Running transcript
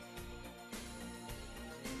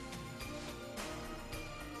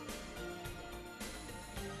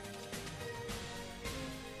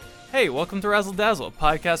Hey, welcome to Razzle Dazzle, a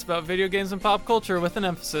podcast about video games and pop culture with an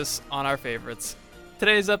emphasis on our favorites.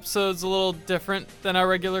 Today's episode's a little different than our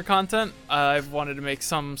regular content. I've wanted to make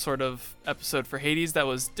some sort of episode for Hades that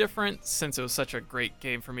was different since it was such a great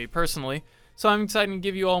game for me personally. So I'm excited to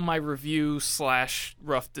give you all my review /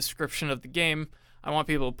 rough description of the game. I want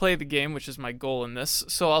people to play the game, which is my goal in this.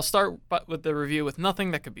 So I'll start with the review with nothing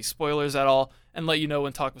that could be spoilers at all and let you know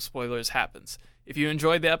when talk of spoilers happens. If you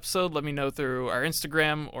enjoyed the episode, let me know through our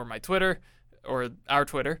Instagram or my Twitter, or our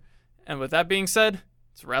Twitter. And with that being said,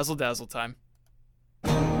 it's Razzle Dazzle time.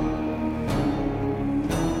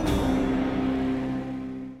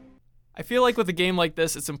 I feel like with a game like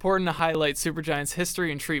this, it's important to highlight Supergiant's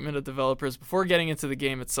history and treatment of developers before getting into the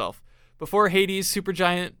game itself. Before Hades,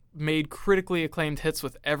 Supergiant made critically acclaimed hits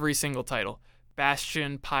with every single title.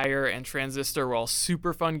 Bastion, Pyre, and Transistor were all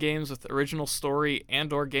super fun games with original story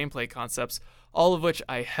and/or gameplay concepts, all of which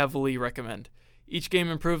I heavily recommend. Each game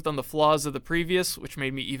improved on the flaws of the previous, which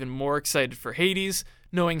made me even more excited for Hades.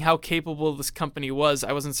 Knowing how capable this company was,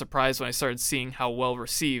 I wasn't surprised when I started seeing how well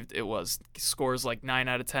received it was. Scores like 9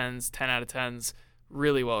 out of 10s, 10 out of 10s,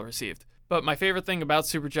 really well received. But my favorite thing about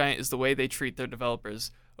Supergiant is the way they treat their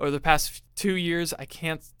developers. Over the past 2 years, I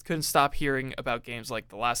couldn't stop hearing about games like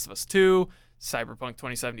The Last of Us 2, Cyberpunk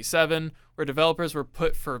 2077, where developers were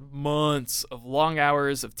put for months of long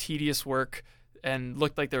hours of tedious work and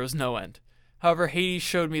looked like there was no end. However, Hades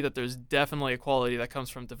showed me that there's definitely a quality that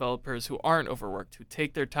comes from developers who aren't overworked, who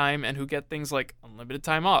take their time, and who get things like unlimited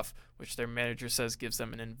time off, which their manager says gives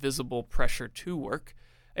them an invisible pressure to work,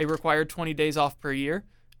 a required 20 days off per year,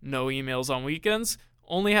 no emails on weekends,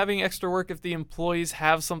 only having extra work if the employees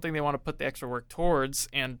have something they want to put the extra work towards,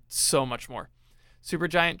 and so much more.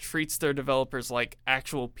 Supergiant treats their developers like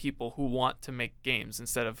actual people who want to make games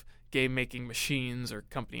instead of game-making machines or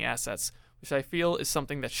company assets, which I feel is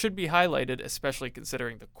something that should be highlighted, especially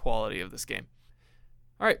considering the quality of this game.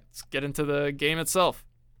 Alright, let's get into the game itself.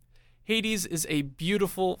 Hades is a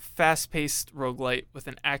beautiful, fast-paced roguelite with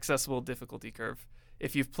an accessible difficulty curve.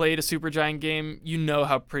 If you've played a Supergiant game, you know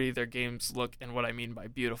how pretty their games look and what I mean by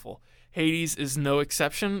beautiful. Hades is no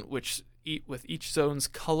exception, with each zone's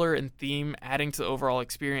color and theme adding to the overall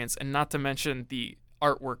experience, and not to mention the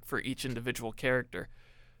artwork for each individual character.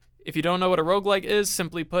 If you don't know what a roguelike is,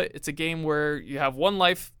 simply put, it's a game where you have one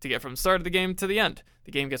life to get from the start of the game to the end.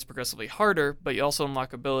 The game gets progressively harder, but you also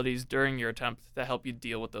unlock abilities during your attempt that help you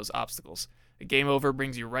deal with those obstacles. A game over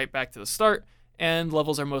brings you right back to the start, and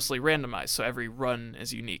levels are mostly randomized, so every run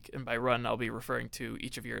is unique, and by run I'll be referring to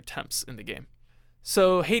each of your attempts in the game.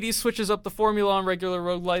 So Hades switches up the formula on regular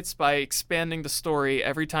roguelites by expanding the story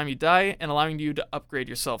every time you die and allowing you to upgrade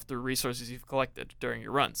yourself through resources you've collected during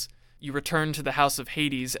your runs. You return to the House of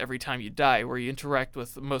Hades every time you die, where you interact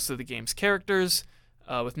with most of the game's characters,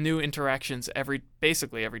 with new interactions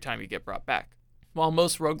basically every time you get brought back. While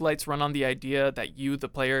most roguelites run on the idea that you, the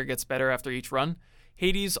player, gets better after each run,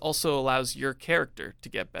 Hades also allows your character to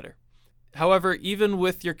get better. However, even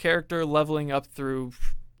with your character leveling up through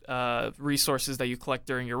resources that you collect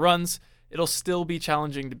during your runs, it'll still be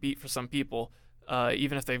challenging to beat for some people,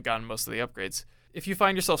 even if they've gotten most of the upgrades. If you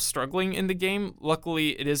find yourself struggling in the game,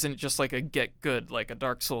 luckily it isn't just like a get good, like a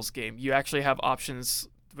Dark Souls game. You actually have options,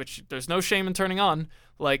 which there's no shame in turning on,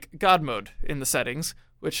 like God mode in the settings,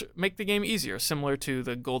 which make the game easier, similar to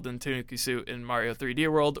the golden Tanuki suit in Mario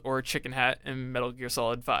 3D World or Chicken Hat in Metal Gear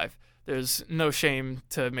Solid 5. There's no shame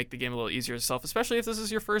to make the game a little easier yourself, especially if this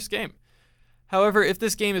is your first game. However, if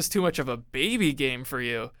this game is too much of a baby game for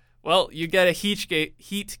you, well, you get a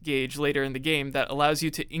heat gauge later in the game that allows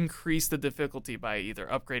you to increase the difficulty by either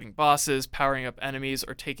upgrading bosses, powering up enemies,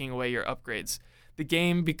 or taking away your upgrades. The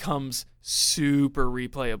game becomes super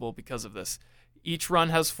replayable because of this. Each run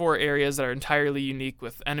has 4 areas that are entirely unique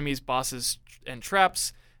with enemies, bosses, and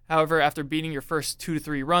traps. However, after beating your first 2 to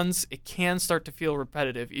 3 runs, it can start to feel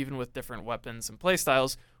repetitive even with different weapons and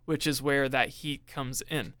playstyles, which is where that heat comes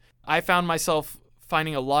in. I found myself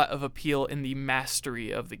finding a lot of appeal in the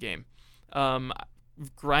mastery of the game,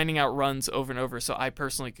 grinding out runs over and over so I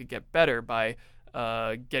personally could get better by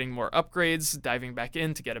getting more upgrades, diving back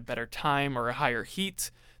in to get a better time or a higher heat.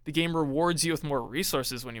 The game rewards you with more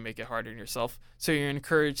resources when you make it harder on yourself, so you're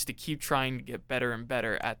encouraged to keep trying to get better and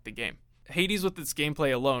better at the game. Hades, with its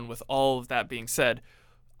gameplay alone, with all of that being said,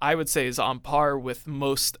 I would say is on par with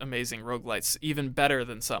most amazing roguelites, even better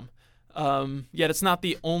than some. Yet it's not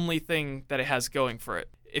the only thing that it has going for it.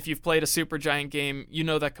 If you've played a Supergiant game, you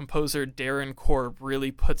know that composer Darren Korb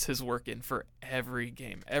really puts his work in for every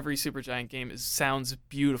game. Every Supergiant game sounds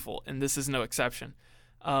beautiful, and this is no exception.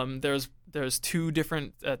 There's 2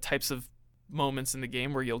 different types of moments in the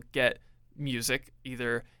game where you'll get music,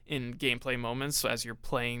 either in gameplay moments as you're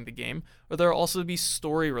playing the game, or there'll also be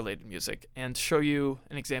story-related music. And to show you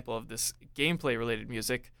an example of this gameplay-related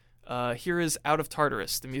music, here is Out of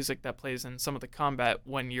Tartarus, the music that plays in some of the combat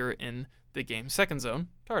when you're in the game's second zone,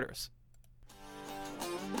 Tartarus.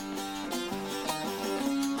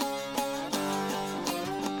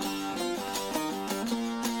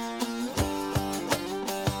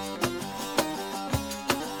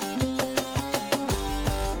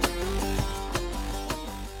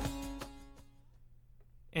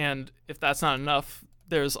 And if that's not enough,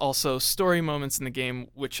 there's also story moments in the game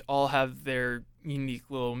which all have their unique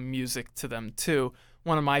little music to them too.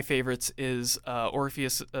 One of my favorites is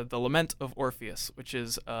Orpheus, the Lament of Orpheus, which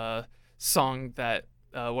is a song that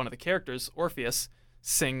one of the characters, Orpheus,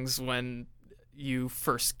 sings when you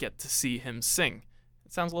first get to see him sing.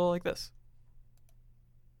 It sounds a little like this.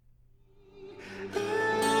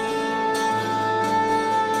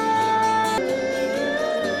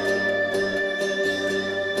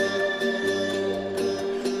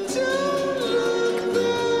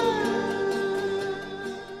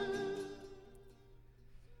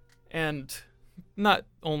 And not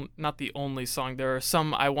the only song. There are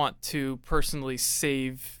some I want to personally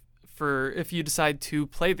save for if you decide to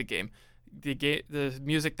play the game. The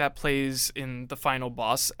music that plays in the final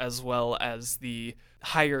boss, as well as the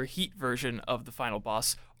higher heat version of the final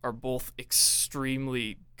boss, are both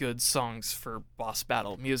extremely good songs for boss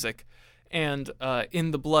battle music. And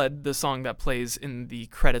In the Blood, the song that plays in the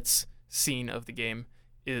credits scene of the game,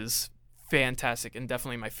 is fantastic and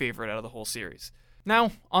definitely my favorite out of the whole series.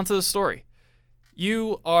 Now, onto the story.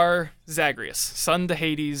 You are Zagreus, son to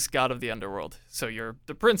Hades, god of the underworld. So you're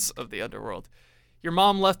the prince of the underworld. Your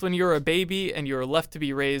mom left when you were a baby, and you were left to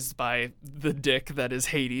be raised by the dick that is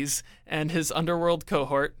Hades and his underworld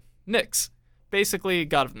cohort, Nyx, basically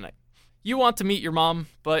god of the night. You want to meet your mom,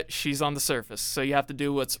 but she's on the surface, so you have to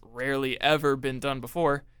do what's rarely ever been done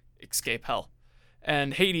before, escape hell.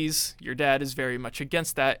 And Hades, your dad, is very much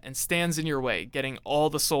against that and stands in your way, getting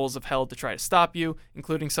all the souls of hell to try to stop you,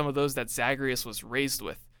 including some of those that Zagreus was raised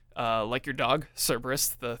with, like your dog, Cerberus,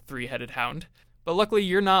 the three-headed hound. But luckily,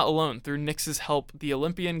 you're not alone. Through Nyx's help, the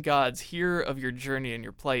Olympian gods hear of your journey and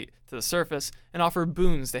your plight to the surface and offer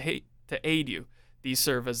boons to aid you. These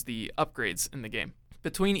serve as the upgrades in the game.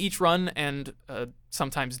 Between each run and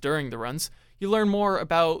sometimes during the runs, you learn more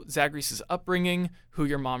about Zagreus' upbringing, who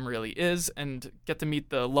your mom really is, and get to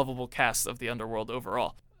meet the lovable cast of the underworld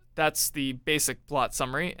overall. That's the basic plot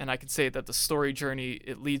summary, and I can say that the story journey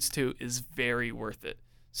it leads to is very worth it.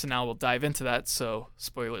 So now we'll dive into that, so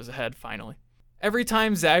spoilers ahead, finally. Every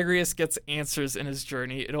time Zagreus gets answers in his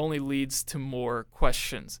journey, it only leads to more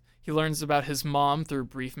questions. He learns about his mom through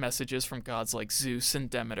brief messages from gods like Zeus and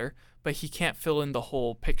Demeter, but he can't fill in the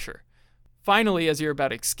whole picture. Finally, as you're about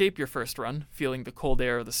to escape your first run, feeling the cold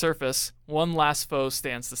air of the surface, one last foe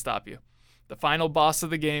stands to stop you. The final boss of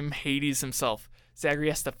the game, Hades himself.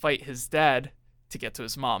 Zagreus has to fight his dad to get to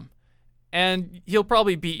his mom. And he'll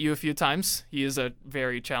probably beat you a few times. He is a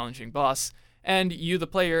very challenging boss. And you, the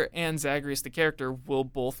player, and Zagreus, the character, will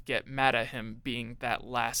both get mad at him being that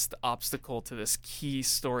last obstacle to this key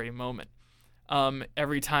story moment.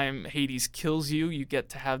 Every time Hades kills you, you get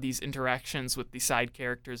to have these interactions with the side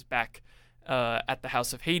characters back at the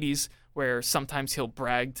House of Hades, where sometimes he'll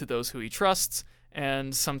brag to those who he trusts,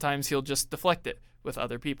 and sometimes he'll just deflect it with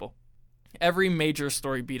other people. Every major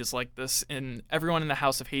story beat is like this, and everyone in the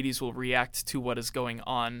House of Hades will react to what is going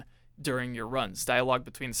on during your runs. Dialogue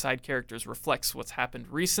between the side characters reflects what's happened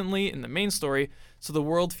recently in the main story, so the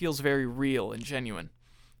world feels very real and genuine.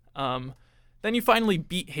 Then you finally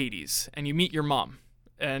beat Hades, and you meet your mom,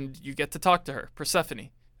 and you get to talk to her, Persephone,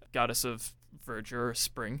 goddess of verdure or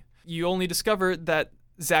spring. You only discover that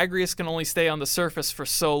Zagreus can only stay on the surface for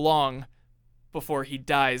so long before he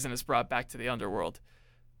dies and is brought back to the underworld.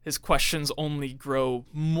 His questions only grow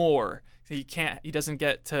more. He doesn't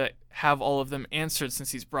get to have all of them answered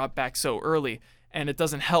since he's brought back so early, and it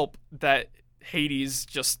doesn't help that Hades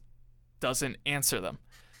just doesn't answer them.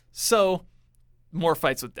 So, more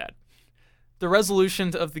fights with Dad. The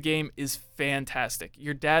resolution of the game is fantastic.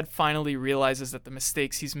 Your dad finally realizes that the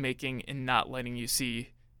mistakes he's making in not letting you see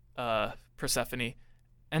Persephone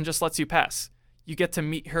and just lets you pass. You get to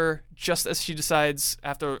meet her just as she decides,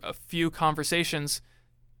 after a few conversations,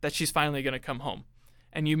 that she's finally going to come home.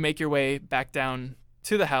 And you make your way back down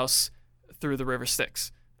to the house through the river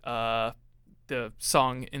Styx. The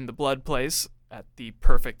song In the Blood plays at the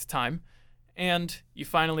perfect time. And you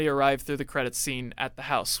finally arrive through the credits scene at the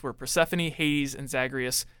house, where Persephone, Hades, and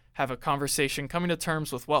Zagreus have a conversation coming to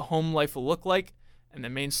terms with what home life will look like, and the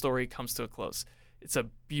main story comes to a close. It's a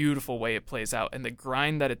beautiful way it plays out, and the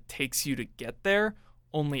grind that it takes you to get there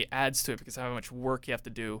only adds to it because of how much work you have to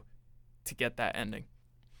do to get that ending.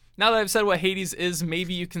 Now that I've said what Hades is,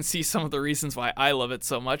 maybe you can see some of the reasons why I love it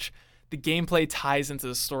so much. The gameplay ties into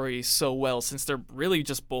the story so well since they're really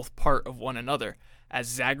just both part of one another. As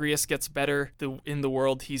Zagreus gets better in the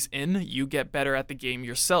world he's in, you get better at the game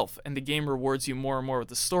yourself, and the game rewards you more and more with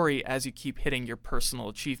the story as you keep hitting your personal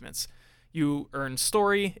achievements. You earn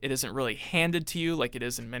story. It isn't really handed to you like it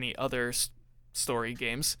is in many other story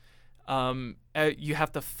games. You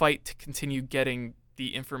have to fight to continue getting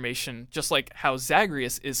the information, just like how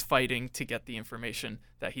Zagreus is fighting to get the information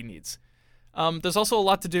that he needs. There's also a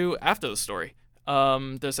lot to do after the story.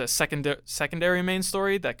 There's a secondary main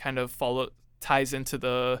story that kind of ties into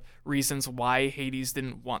the reasons why Hades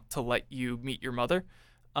didn't want to let you meet your mother.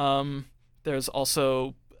 There's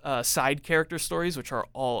also side character stories, which are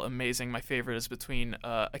all amazing. My favorite is between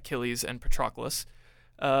Achilles and Patroclus.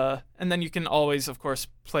 And then you can always, of course,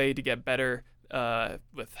 play to get better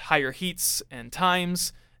with higher heats and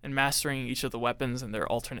times, and mastering each of the weapons and their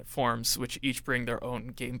alternate forms, which each bring their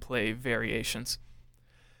own gameplay variations.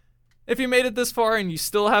 If you made it this far and you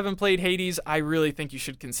still haven't played Hades, I really think you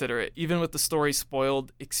should consider it. Even with the story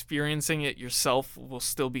spoiled, experiencing it yourself will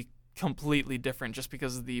still be completely different just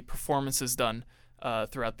because of the performances done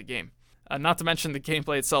throughout the game. Not to mention the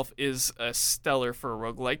gameplay itself is stellar for a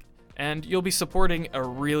roguelike, and you'll be supporting a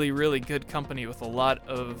really, really good company with a lot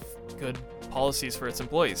of good policies for its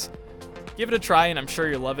employees. Give it a try and I'm sure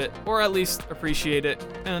you'll love it, or at least appreciate it,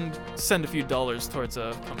 and send a few dollars towards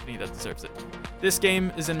a company that deserves it. This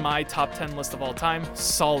game is in my top 10 list of all time.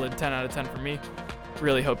 Solid 10 out of 10 for me.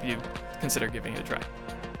 Really hope you consider giving it a try.